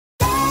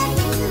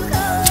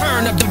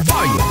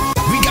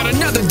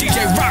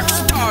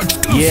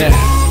Yeah.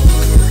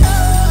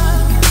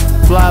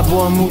 Fly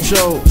boy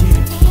Mucho.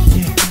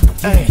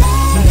 Hey.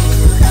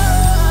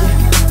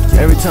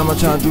 Every time I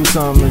try to do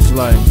something, it's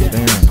like,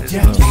 damn.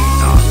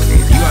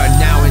 You are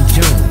now in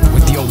tune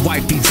with your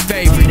wifey's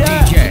favorite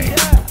DJ,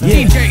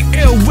 DJ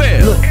Ill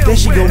Will. Look, there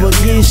she go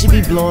again. She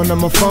be blowing on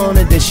my phone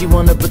and then she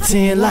wanna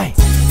pretend like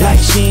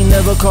she ain't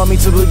never called me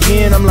to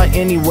begin. I'm like,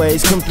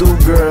 anyways, come through,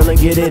 girl, and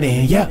get it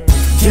in. Yeah.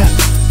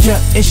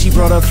 And she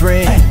brought her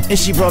friend, and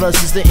she brought her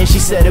sister, and she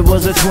said it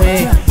was a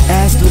twin.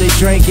 Asked do they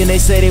drink, and they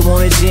say they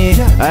want a gin.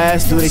 I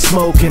asked do they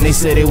smoke, and they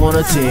say they want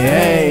a 10.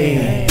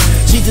 Hey.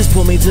 She just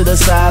pulled me to the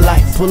side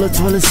like, pull a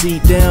toilet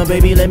seat down,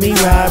 baby, let me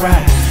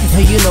ride.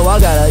 And you know I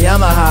got a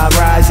Yamaha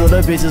ride, so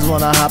the bitches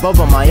wanna hop up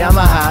on my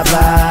Yamaha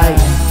bike.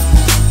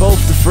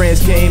 Both the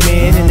friends came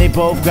in and they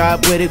both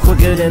got with it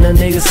quicker than a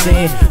nigga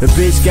sin. The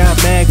bitch got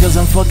mad cause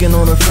I'm fucking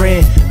on a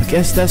friend. I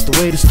guess that's the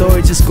way the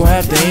story just gon'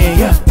 have to end,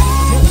 yeah.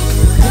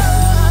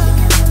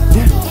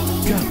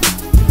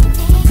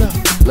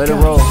 Let it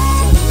roll.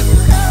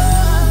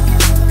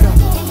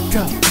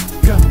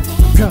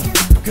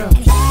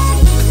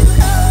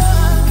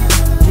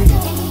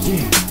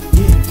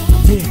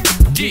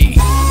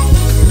 DJ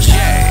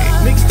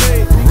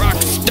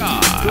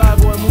Rockstarr.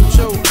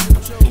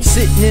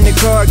 Sitting in the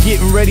car,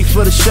 getting ready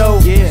for the show.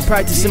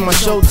 Practicing my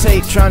show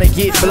tape, trying to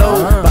get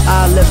blow. But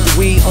I left the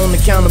weed on the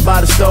counter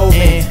by the stove,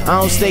 and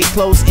I don't stay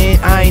close and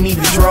I ain't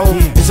even drove.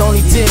 It's only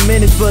 10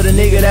 minutes for the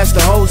nigga that's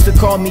the host to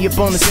call me up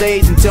on the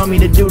stage and tell me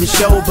to do the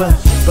show.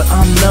 But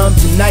I'm numb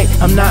tonight,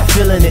 I'm not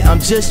feeling it.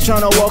 I'm just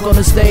trying to walk on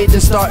the stage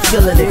and start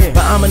feeling it.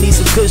 But I'ma need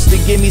some kush to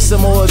give me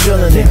some more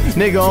adrenaline.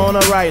 Nigga on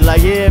the right,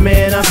 like, yeah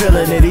man, I'm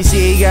feeling it. He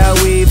see he got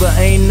weed, but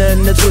ain't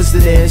nothing to twist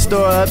it in.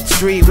 Store up the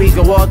street, we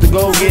can walk to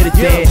go get it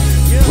there.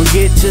 We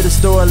get to the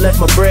store and left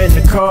my bread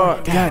in the car.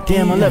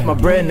 Goddamn, I left my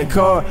bread in the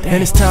car.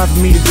 And it's time for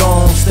me to go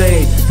on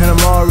stage. And I'm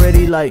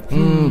already like,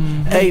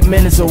 8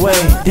 minutes away.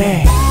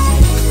 Dang.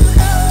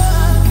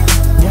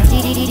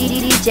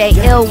 DJ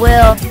Ill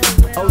Will.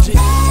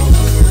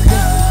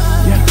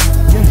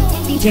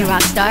 DJ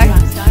Rockstarr.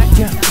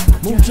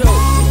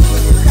 Mucho.